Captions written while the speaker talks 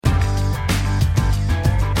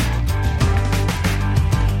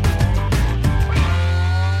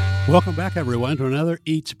Welcome back, everyone, to another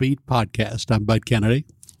Eats Beat podcast. I'm Bud Kennedy.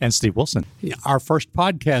 And Steve Wilson. Our first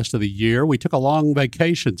podcast of the year. We took a long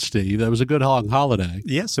vacation, Steve. That was a good long holiday.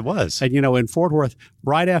 Yes, it was. And, in Fort Worth,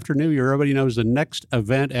 right after New Year, everybody knows the next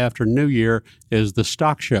event after New Year is the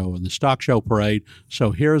Stock Show and the Stock Show Parade.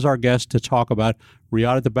 So here's our guest to talk about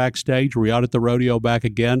Reata at the Backstage. Reata at the Rodeo back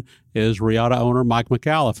again is Reata owner Mike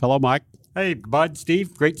McAuliffe. Hello, Mike. Hey, Bud,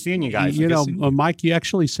 Steve, great seeing you guys. Mike, you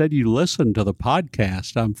actually said you listened to the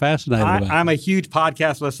podcast. I'm fascinated about it. I'm a huge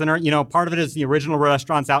podcast listener. Part of it is the original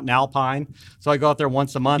restaurants out in Alpine. So I go out there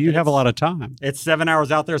once a month. You have a lot of time. It's 7 hours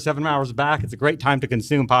out there, 7 hours back. It's a great time to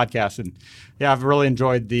consume podcasts. And yeah, I've really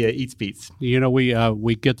enjoyed the Eats Beats.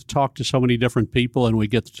 We get to talk to so many different people, and we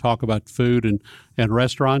get to talk about food and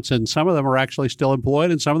restaurants, and some of them are actually still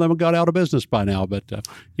employed, and some of them have got out of business by now. But,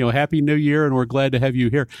 Happy New Year, and we're glad to have you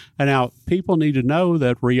here. And now, people need to know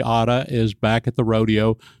that Reata is back at the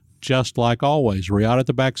rodeo, just like always. Reata at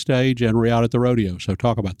the Backstage and Reata at the Rodeo. So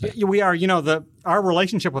talk about that. We are, our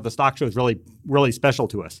relationship with the Stock Show is really, really special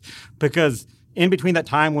to us, because in between that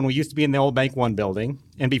time when we used to be in the old Bank One building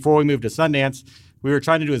and before we moved to Sundance, we were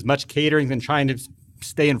trying to do as much catering and trying to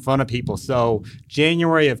stay in front of people. So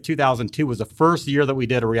January of 2002 was the first year that we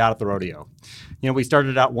did a Reata at the Rodeo. We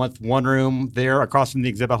started out with one room there across from the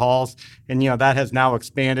exhibit halls, and that has now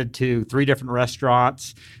expanded to 3 different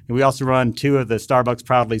restaurants. And we also run 2 of the Starbucks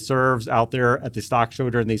Proudly Serves out there at the Stock Show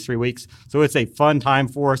during these 3 weeks. So it's a fun time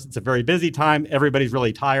for us. It's a very busy time. Everybody's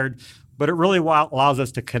really tired. But it really allows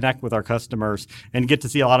us to connect with our customers and get to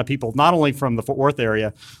see a lot of people, not only from the Fort Worth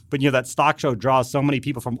area, but that Stock Show draws so many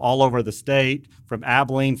people from all over the state, from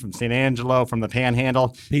Abilene, from San Angelo, from the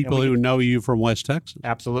Panhandle. People who know you from West Texas.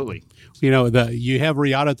 Absolutely. You have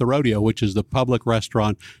Reata at the Rodeo, which is the public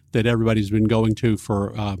restaurant that everybody's been going to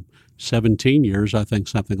for 17 years, I think,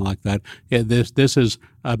 something like that. This is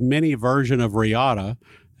a mini version of Reata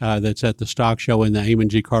that's at the Stock Show in the Amon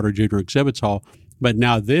G. Carter Jr. Exhibits Hall. But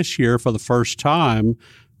now this year, for the first time,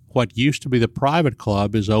 what used to be the private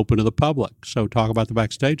club is open to the public. So talk about the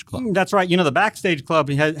Backstage Club. That's right. The Backstage Club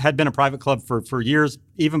had been a private club for years,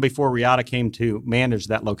 even before Reata came to manage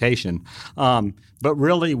that location. But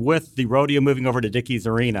really, with the rodeo moving over to Dickies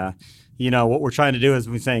Arena, what we're trying to do is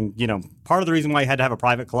we're saying, part of the reason why you had to have a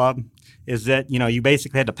private club is that, you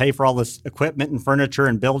basically had to pay for all this equipment and furniture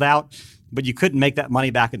and build out, but you couldn't make that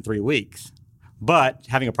money back in 3 weeks. But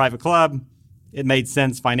having a private club, it made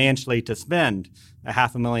sense financially to spend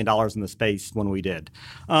 $500,000 in the space when we did.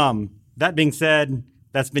 That being said,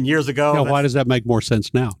 that's been years ago. Now, why does that make more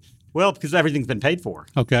sense now? Well, because everything's been paid for.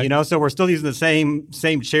 Okay. So we're still using the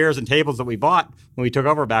same chairs and tables that we bought when we took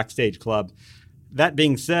over Backstage Club. That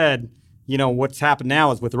being said, what's happened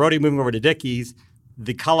now is with the rodeo moving over to Dickies,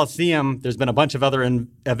 the Coliseum, there's been a bunch of other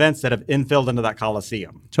events that have infilled into that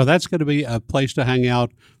Coliseum. So that's going to be a place to hang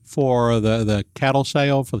out for the cattle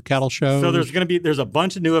sale, for the cattle show? So there's a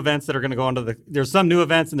bunch of new events that are going to go into there's some new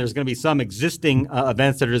events, and there's going to be some existing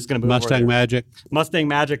events that are just going to move Mustang Magic. Mustang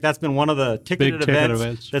Magic, that's been one of the ticketed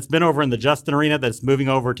events that's been over in the Justin Arena that's moving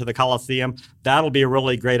over to the Coliseum. That'll be a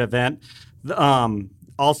really great event.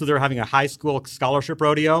 Also, they're having a high school scholarship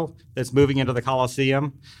rodeo that's moving into the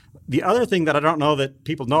Coliseum. The other thing that I don't know that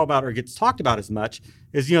people know about or gets talked about as much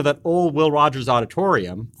is, that old Will Rogers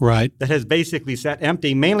Auditorium, right, that has basically sat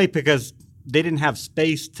empty, mainly because they didn't have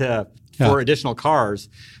space for additional cars.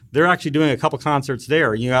 They're actually doing a couple concerts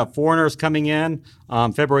there. You have Foreigners coming in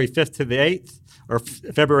February 5th to the 8th, or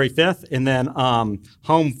February 5th, and then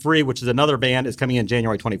Home Free, which is another band, is coming in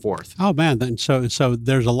January 24th. Oh, man. Then so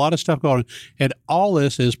there's a lot of stuff going on. And all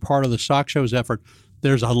this is part of the Stock Show's effort.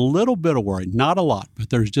 There's a little bit of worry, not a lot, but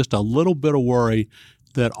there's just a little bit of worry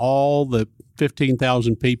that all the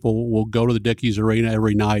 15,000 people will go to the Dickies Arena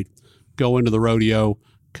every night, go into the rodeo,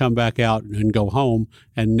 come back out and go home,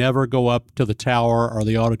 and never go up to the tower or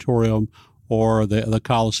the auditorium or the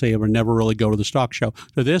Coliseum, and never really go to the Stock Show.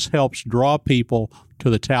 So this helps draw people to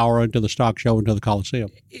the tower and to the Stock Show and to the Coliseum.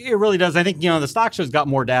 It really does. I think, the Stock Show's got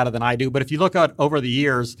more data than I do, but if you look at over the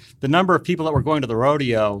years, the number of people that were going to the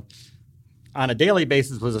rodeo on a daily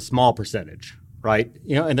basis was a small percentage, right?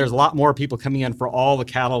 And there's a lot more people coming in for all the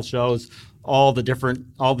cattle shows, all the different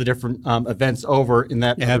events over in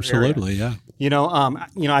that absolutely area.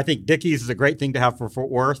 Yeah. I think Dickies is a great thing to have for Fort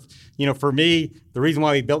Worth. For me, the reason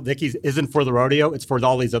why we built Dickies isn't for the rodeo; it's for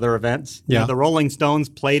all these other events. Yeah. The Rolling Stones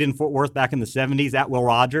played in Fort Worth back in the '70s at Will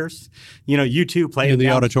Rogers. U2 played in the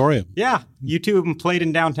auditorium. Yeah, U2 played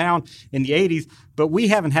in downtown in the '80s. But we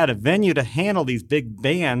haven't had a venue to handle these big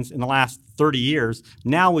bands in the last 30 years.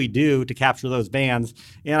 Now we do, to capture those bands.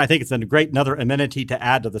 And I think it's another amenity to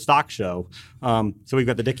add to the Stock Show. So we've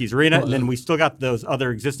got the Dickies Arena, and then we still got those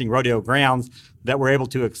other existing rodeo grounds. that we're able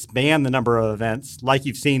to expand the number of events, like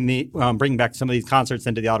you've seen me bring back some of these concerts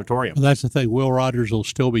into the auditorium. Well, that's the thing. Will Rogers will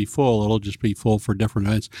still be full. It'll just be full for different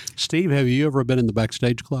events. Steve, have you ever been in the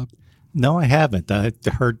Backstage Club? No, I haven't. I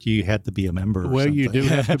heard you had to be a member. Well, you do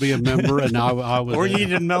have to be a member, and I was. Or you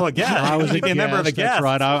didn't know a guest. I was a member of a guest.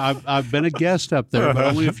 That's right. I've been a guest up there, but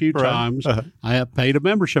only a few times. I have paid a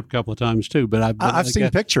membership a couple of times too. But I've seen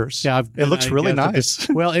pictures. Yeah, it looks really nice.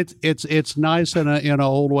 Well, it's nice in an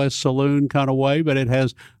old west saloon kind of way, but it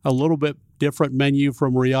has a little bit different menu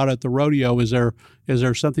from Riata at the rodeo. Is there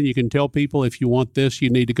something you can tell people? If you want this, you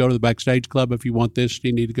need to go to the Backstage Club. If you want this,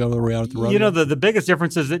 you need to go to the Riata at the rodeo. You know, the biggest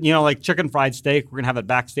difference is that, like chicken fried steak, we're going to have at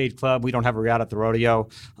Backstage Club. We don't have a Riata at the rodeo.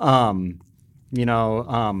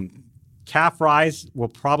 Calf fries, we'll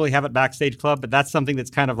probably have at Backstage Club, but that's something that's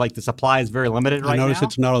kind of like the supply is very limited right now. I notice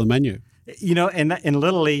it's not on the menu. And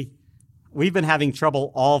literally, we've been having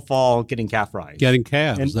trouble all fall getting calf fries. Getting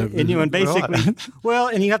calves. And basically, well,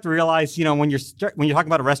 and you have to realize, when you're talking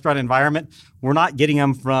about a restaurant environment, we're not getting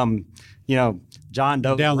them from, John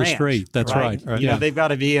Doe down Ranch, the street. That's right. They've got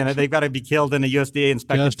to be killed in a USDA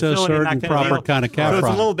inspected just facility. A certain proper kind of calf So it's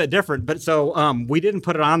fry. a little bit different. But so we didn't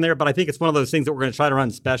put it on there, but I think it's one of those things that we're going to try to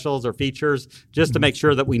run specials or features just to make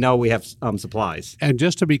sure that we know we have supplies. And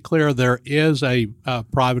just to be clear, there is a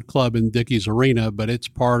private club in Dickies Arena, but it's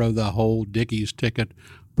part of the whole Dickies Ticket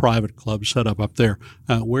private club set up there.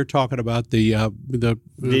 We're talking about the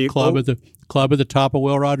club at the top of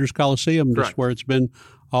Will Rogers Coliseum, just where it's been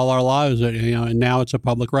all our lives, and now it's a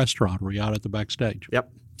public restaurant. We're out at the Backstage.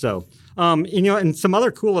 Yep. So, and some other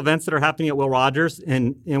cool events that are happening at Will Rogers,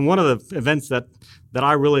 and one of the events that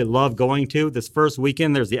I really love going to this first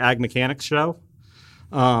weekend, there's the Ag Mechanics Show.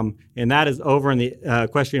 And that is over in the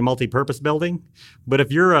Equestrian Multipurpose Building. But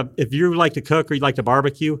if you like to cook or you like to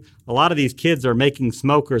barbecue, a lot of these kids are making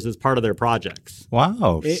smokers as part of their projects.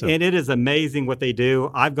 Wow! And it is amazing what they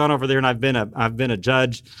do. I've gone over there and I've been a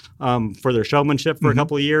judge for their showmanship for a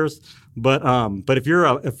couple of years. But if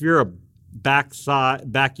you're a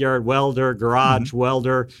backyard welder, garage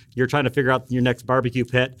welder, you're trying to figure out your next barbecue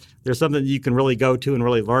pit, there's something that you can really go to and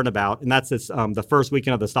really learn about, and that's the first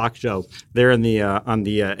weekend of the stock show there on the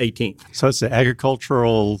 18th. So it's the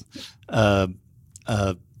agricultural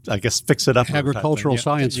I guess fix it up agricultural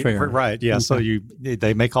science fair, right? Yeah. Okay. So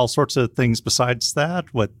they make all sorts of things besides that.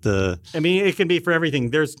 I mean, it can be for everything.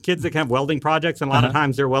 There's kids that can have welding projects, and a lot of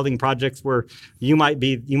times they're welding projects where you might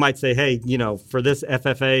say, hey, for this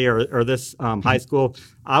FFA or this high school,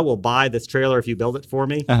 I will buy this trailer if you build it for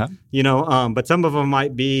me. But some of them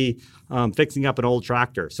might be fixing up an old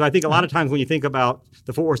tractor. So I think a lot of times when you think about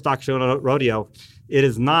the Fort Worth Stock Show and Rodeo, it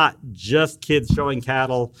is not just kids showing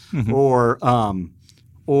cattle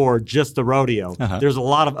or just the rodeo. There's a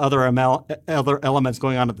lot of other elements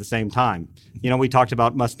going on at the same time. We talked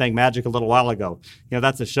about Mustang Magic a little while ago.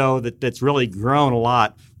 That's a show that's really grown a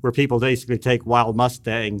lot, where people basically take wild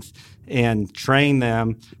Mustangs and train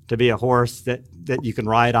them to be a horse that you can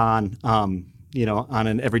ride on, on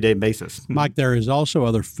an everyday basis. Mike, there is also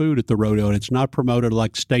other food at the rodeo, and it's not promoted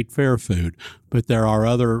like state fair food, but there are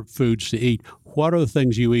other foods to eat. What are the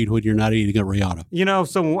things you eat when you're not eating at Riata? In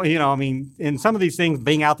some of these things,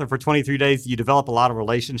 being out there for 23 days, you develop a lot of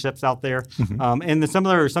relationships out there. And some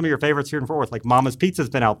of your favorites here in Fort Worth, like Mama's Pizza's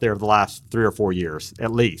been out there the last 3 or 4 years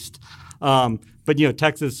at least. But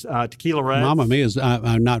Texas Tequila Reds. Mama Mia is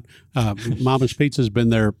not. Mama's Pizza's been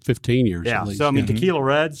there 15 years. Yeah. At least. So Tequila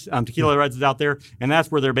Reds. Tequila Reds is out there, and that's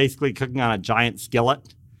where they're basically cooking on a giant skillet.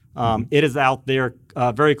 It is out there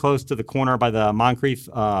very close to the corner by the Moncrief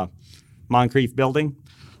building.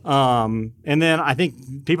 And then I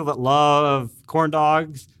think people that love corn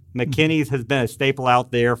dogs, McKinney's has been a staple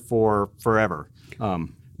out there for forever.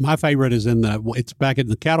 My favorite is it's back in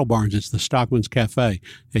the cattle barns. It's the Stockman's Cafe.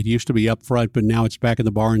 It used to be up front, but now it's back in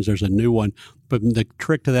the barns. There's a new one. But the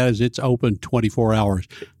trick to that is it's open 24 hours.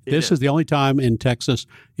 This is the only time in Texas,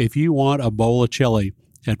 if you want a bowl of chili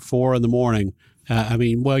at 4 in the morning,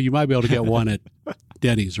 you might be able to get one at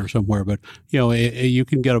Denny's or somewhere, but you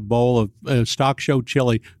can get a bowl of stock show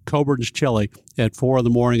chili, Coburn's chili, at 4 in the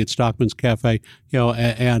morning at Stockman's Cafe.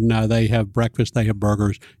 And they have breakfast, they have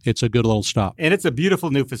burgers. It's a good little stop, and it's a beautiful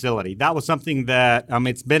new facility. That was something that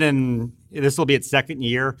it's been in. This will be its second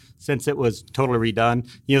year since it was totally redone.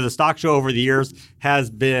 The stock show over the years has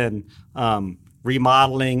been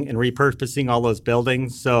remodeling and repurposing all those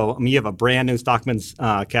buildings. So you have a brand new Stockman's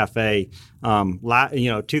Cafe.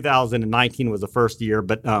 2019 was the first year,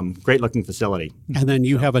 but great looking facility. And then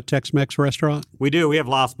you have a Tex-Mex restaurant? We do. We have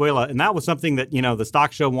La Espuela, and that was something that the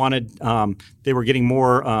stock show wanted. They were getting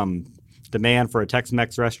more demand for a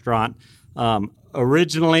Tex-Mex restaurant.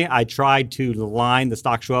 originally I tried to line the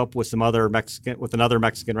stock show up with another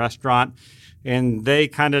Mexican restaurant, and they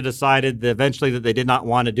kind of decided that eventually that they did not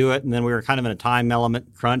want to do it. And then we were kind of in a time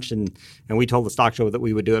element crunch, and we told the stock show that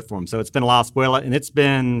we would do it for them. So it's been a lot of spoil it, and it's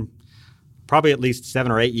been probably at least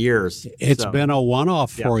 7 or 8 years. It's been a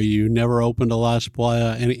one-off for you. You never opened a La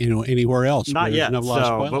Espuela anywhere else. Not yet, no La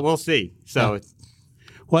Espuela. but we'll see. So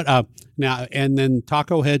what now? And then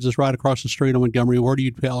Taco Heads is right across the street on Montgomery. Where do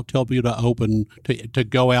you tell people to open to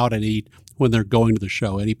go out and eat when they're going to the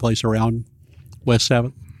show? Any place around West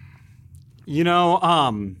 7th?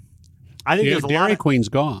 I think there's a Dairy lot. Queen's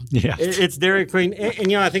gone. Yeah. It's Dairy Queen,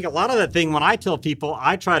 and I think a lot of that thing. When I tell people,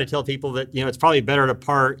 I try to tell people that it's probably better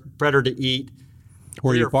to eat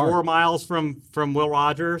Where 3 you or 4 park. miles from Will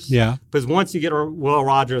Rogers. Yeah. Because once you get to Will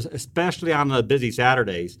Rogers, especially on the busy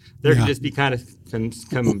Saturdays, there can just be kind of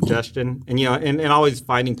congestion, and always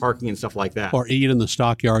finding parking and stuff like that. Or eat in the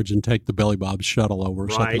stockyards and take the Billy Bob's shuttle over or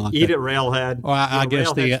Right. something like Eat that. at Railhead. Well, I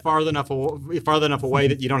guess Railhead's farther enough away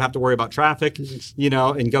that you don't have to worry about traffic,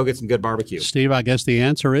 and go get some good barbecue. Steve, I guess the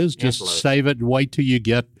answer is just Antelope. save it and wait till you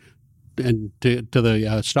get to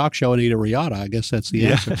the stock show and eat a riata. I guess that's the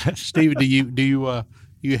answer. Steve, do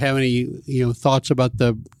you have any thoughts about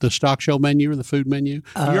the stock show menu or the food menu?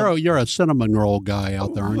 You're a cinnamon roll guy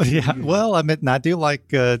out there, aren't you? Yeah. Well, I do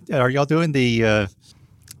like. Are y'all doing the?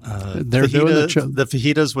 They're doing the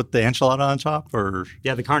fajitas with the enchilada on top, or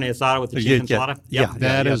Yeah, the carne asada with the cheese enchilada. Yep.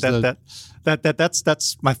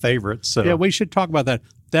 That's my favorite. So Yeah, we should talk about that.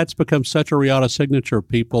 That's become such a riata signature.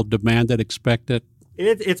 People demand it, expect it.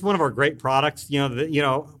 It's one of our great products.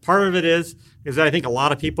 Part of it is that I think a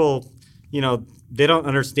lot of people, they don't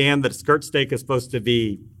understand that a skirt steak is supposed to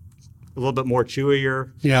be a little bit more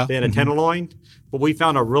chewier than a tenderloin. But we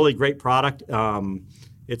found a really great product.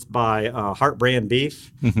 It's by Heart Brand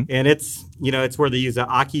Beef, and it's where they use an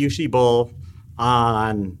Akiushi bull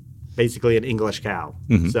on basically an English cow.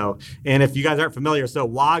 So, and if you guys aren't familiar, so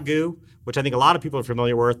Wagyu, which I think a lot of people are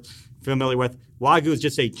familiar with, Wagyu is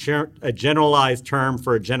just a generalized term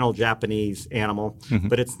for a general Japanese animal,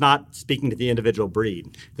 but it's not speaking to the individual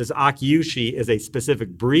breed. This Akiushi is a specific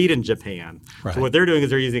breed in Japan. Right. So what they're doing is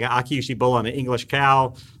they're using an Akiushi bull on an English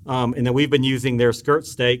cow, and then we've been using their skirt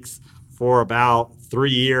steaks for about 3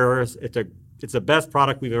 years. It's the best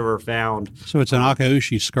product we've ever found. So it's an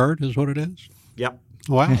Akaushi skirt is what it is? Yep.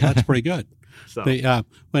 Wow, that's pretty good. So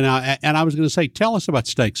And I was going to say, tell us about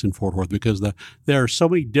steaks in Fort Worth, because there are so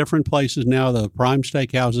many different places now, the prime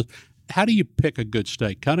steak houses. How do you pick a good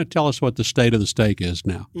steak? Kind of tell us what the state of the steak is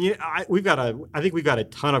now. Yeah, I think we've got a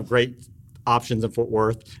ton of great options in Fort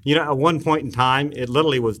Worth. At one point in time, it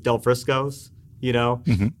literally was Del Frisco's,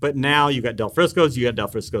 but now you got Del Frisco's, you got Del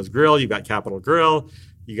Frisco's Grill, you got Capitol Grill,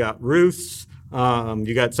 you got Ruth's,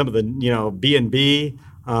 you got some of the, B&B.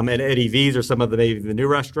 And Eddie V's or some of maybe the new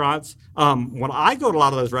restaurants. When I go to a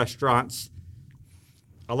lot of those restaurants,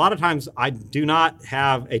 a lot of times I do not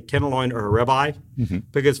have a tenderloin or a ribeye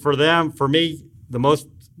because for me,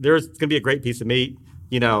 there's going to be a great piece of meat.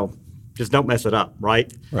 Just don't mess it up,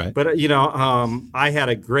 right? Right. But I had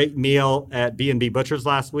a great meal at B&B Butchers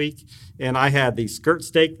last week, and I had the skirt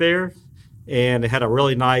steak there, and it had a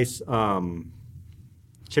really nice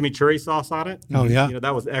chimichurri sauce on it. Oh, yeah.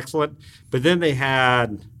 That was excellent. But then they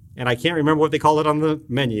had, and I can't remember what they call it on the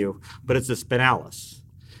menu, but it's a spinalis.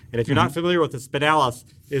 And if you're not familiar with the spinalis,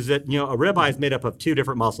 is that, a ribeye is made up of 2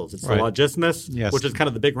 different muscles. It's Right. the longissimus, Yes. which is kind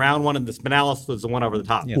of the big round one, and the spinalis was the one over the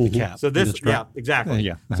top. Yeah, the cap. So this, That's right. yeah, exactly.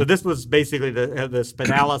 Yeah. So this was basically the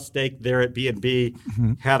spinalis steak there at B&B.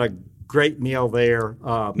 Had a great meal there.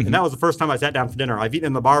 And that was the first time I sat down for dinner. I've eaten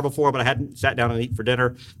in the bar before, but I hadn't sat down and eaten for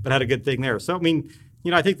dinner, but had a good thing there. So,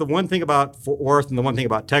 I think the one thing about Fort Worth and the one thing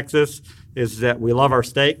about Texas is that we love our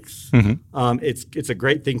steaks. It's a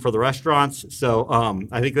great thing for the restaurants. So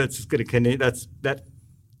I think that's going to continue. That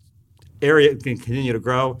area can continue to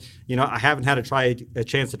grow. I haven't had a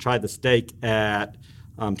chance to try the steak at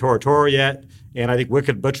Toro Toro yet, and I think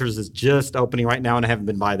Wicked Butchers is just opening right now, and I haven't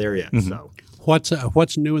been by there yet. So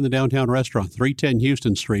What's new in the downtown restaurant? 310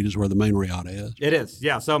 Houston Street is where the main riata is. it is,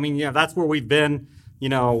 yeah. So that's where we've been.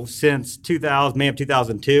 Since May of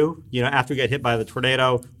 2002, after we got hit by the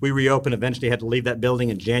tornado, we reopened, eventually had to leave that building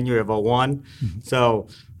in January of 2001. So,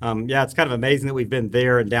 it's kind of amazing that we've been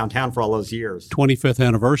there in downtown for all those years. 25th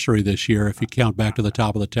anniversary this year, if you count back to the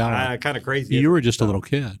top of the tower. Kind of crazy. You were just a little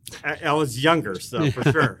kid. I was younger, so for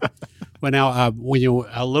sure. Well, now,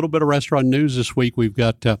 a little bit of restaurant news this week. We've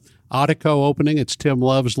got Attico opening. It's Tim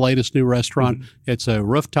Love's latest new restaurant. Mm-hmm. It's a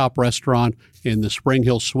rooftop restaurant in the Spring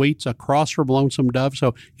Hill Suites across from Lonesome Dove.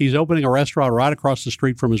 So he's opening a restaurant right across the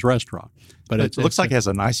street from his restaurant. But it looks like it has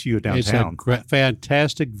a nice view of downtown. It's a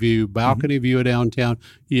fantastic view, balcony view of downtown.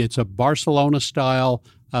 It's a Barcelona-style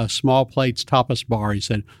small plates tapas bar, he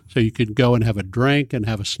said. So you could go and have a drink and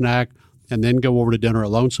have a snack and then go over to dinner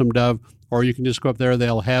at Lonesome Dove. Or you can just go up there.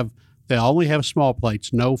 They only have small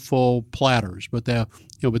plates, no full platters, but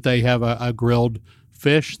they have a grilled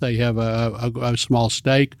fish. They have a small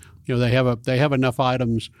steak. They have enough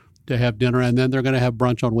items to have dinner, and then they're going to have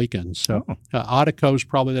brunch on weekends. So Attico is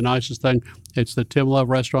probably the nicest thing. It's the Tim Love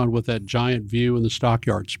restaurant with that giant view in the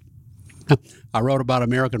stockyards. I wrote about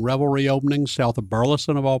American Revelry opening south of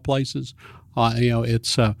Burleson, of all places.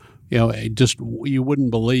 It's just you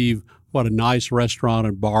wouldn't believe what a nice restaurant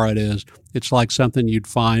and bar it is. It's like something you'd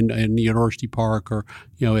find in University Park, or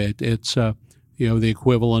it's the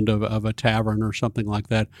equivalent of a tavern or something like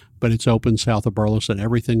that. But it's open south of Burleson.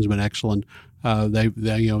 Everything's been excellent.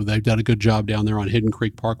 They've done a good job down there on Hidden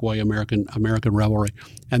Creek Parkway, American Revelry.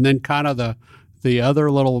 And then kind of the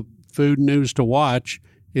other little food news to watch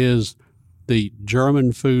is the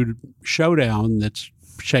German food showdown that's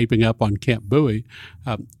shaping up on Camp Bowie.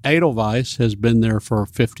 Edelweiss has been there for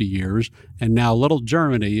 50 years, and now Little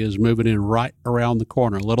Germany is moving in right around the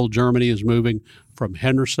corner. Little Germany is moving from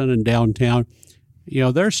Henderson and downtown.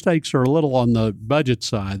 Their steaks are a little on the budget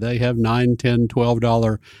side. They have $9, $10,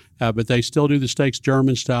 $12, but they still do the steaks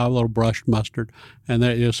German style, a little brushed mustard.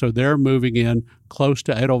 And so they're moving in close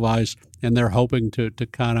to Edelweiss, and they're hoping to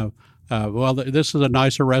kind of this is a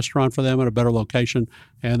nicer restaurant for them at a better location,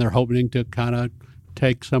 and they're hoping to kind of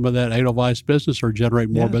take some of that Edelweiss business or generate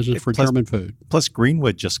more business for German food. Plus,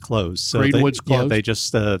 Greenwood just closed. So Greenwood's closed. Yeah, they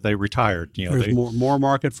just they retired. There's more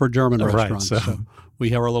market for German restaurants. Right, so we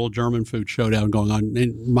have our little German food showdown going on.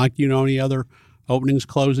 And Mike, you know any other openings,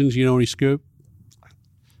 closings? You know any scoop?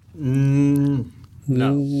 No.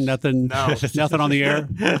 Nothing. No. Nothing on the air.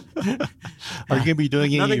 Are you going to be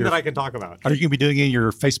doing nothing that I can talk about? Are you going to be doing any of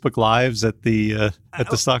your Facebook Lives at the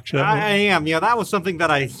stock show? I am. That was something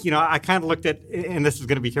that I kind of looked at, and this is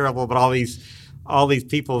going to be terrible, but all these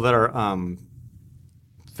people that are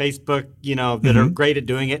Facebook, that are great at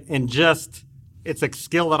doing it, and just it's a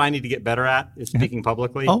skill that I need to get better at is speaking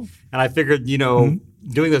publicly. Oh. And I figured,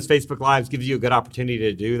 doing those Facebook Lives gives you a good opportunity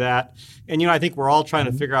to do that. And, I think we're all trying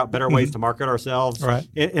to figure out better ways to market ourselves. Right.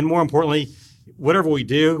 And more importantly, whatever we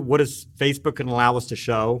do, what does Facebook can allow us to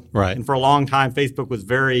show? Right. And for a long time, Facebook was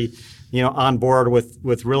very, on board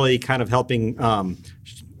with really kind of helping,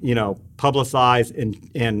 publicize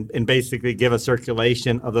and basically give a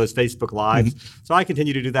circulation of those Facebook Lives. So I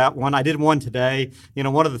continue to do that one. I did one today.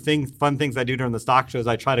 One of the fun things I do during the stock shows,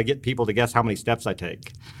 I try to get people to guess how many steps I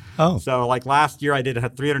take. Oh. So like last year I did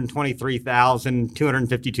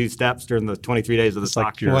 323,252 steps during the 23 days of the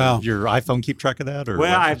stock show. Wow. Your iPhone keep track of that? Or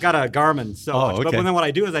well, I've got a Garmin. So okay. But then what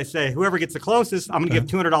I do is I say, whoever gets the closest, I'm going to give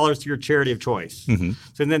 $200 to your charity of choice.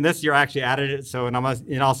 So then this year I actually added it. So and I'm also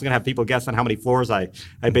going to have people guess on how many floors I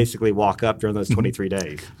basically walk up during those 23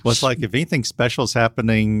 days. Well, it's like if anything special is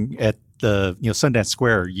happening at the Sundance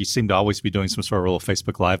Square, you seem to always be doing some sort of little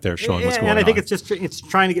Facebook Live there showing what's going on. And I think it's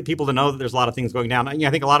trying to get people to know that there's a lot of things going down.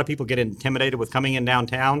 I think a lot of people get intimidated with coming in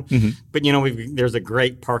downtown, but there's a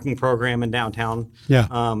great parking program in downtown. Yeah,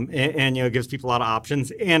 and it gives people a lot of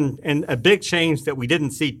options. And a big change that we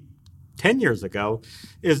didn't see 10 years ago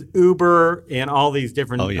is Uber and all these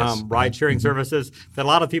different ride-sharing services that a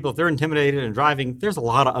lot of people, if they're intimidated and driving, there's a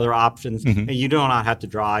lot of other options, and you do not have to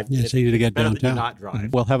drive. Yeah, it's easy to get downtown. Not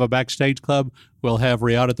drive. We'll have a backstage club. We'll have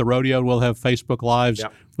Riad at the Rodeo. We'll have Facebook Lives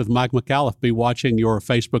with Mike McAuliffe. Be watching your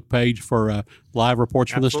Facebook page for live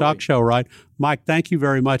reports from the stock show, right? Mike, thank you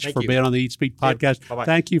very much for being on the Eat Speak podcast. Bye-bye.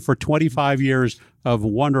 Thank you for 25 years of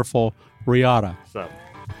wonderful Riada. So.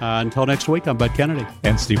 Until next week, I'm Bud Kennedy.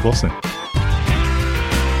 And Steve Wilson.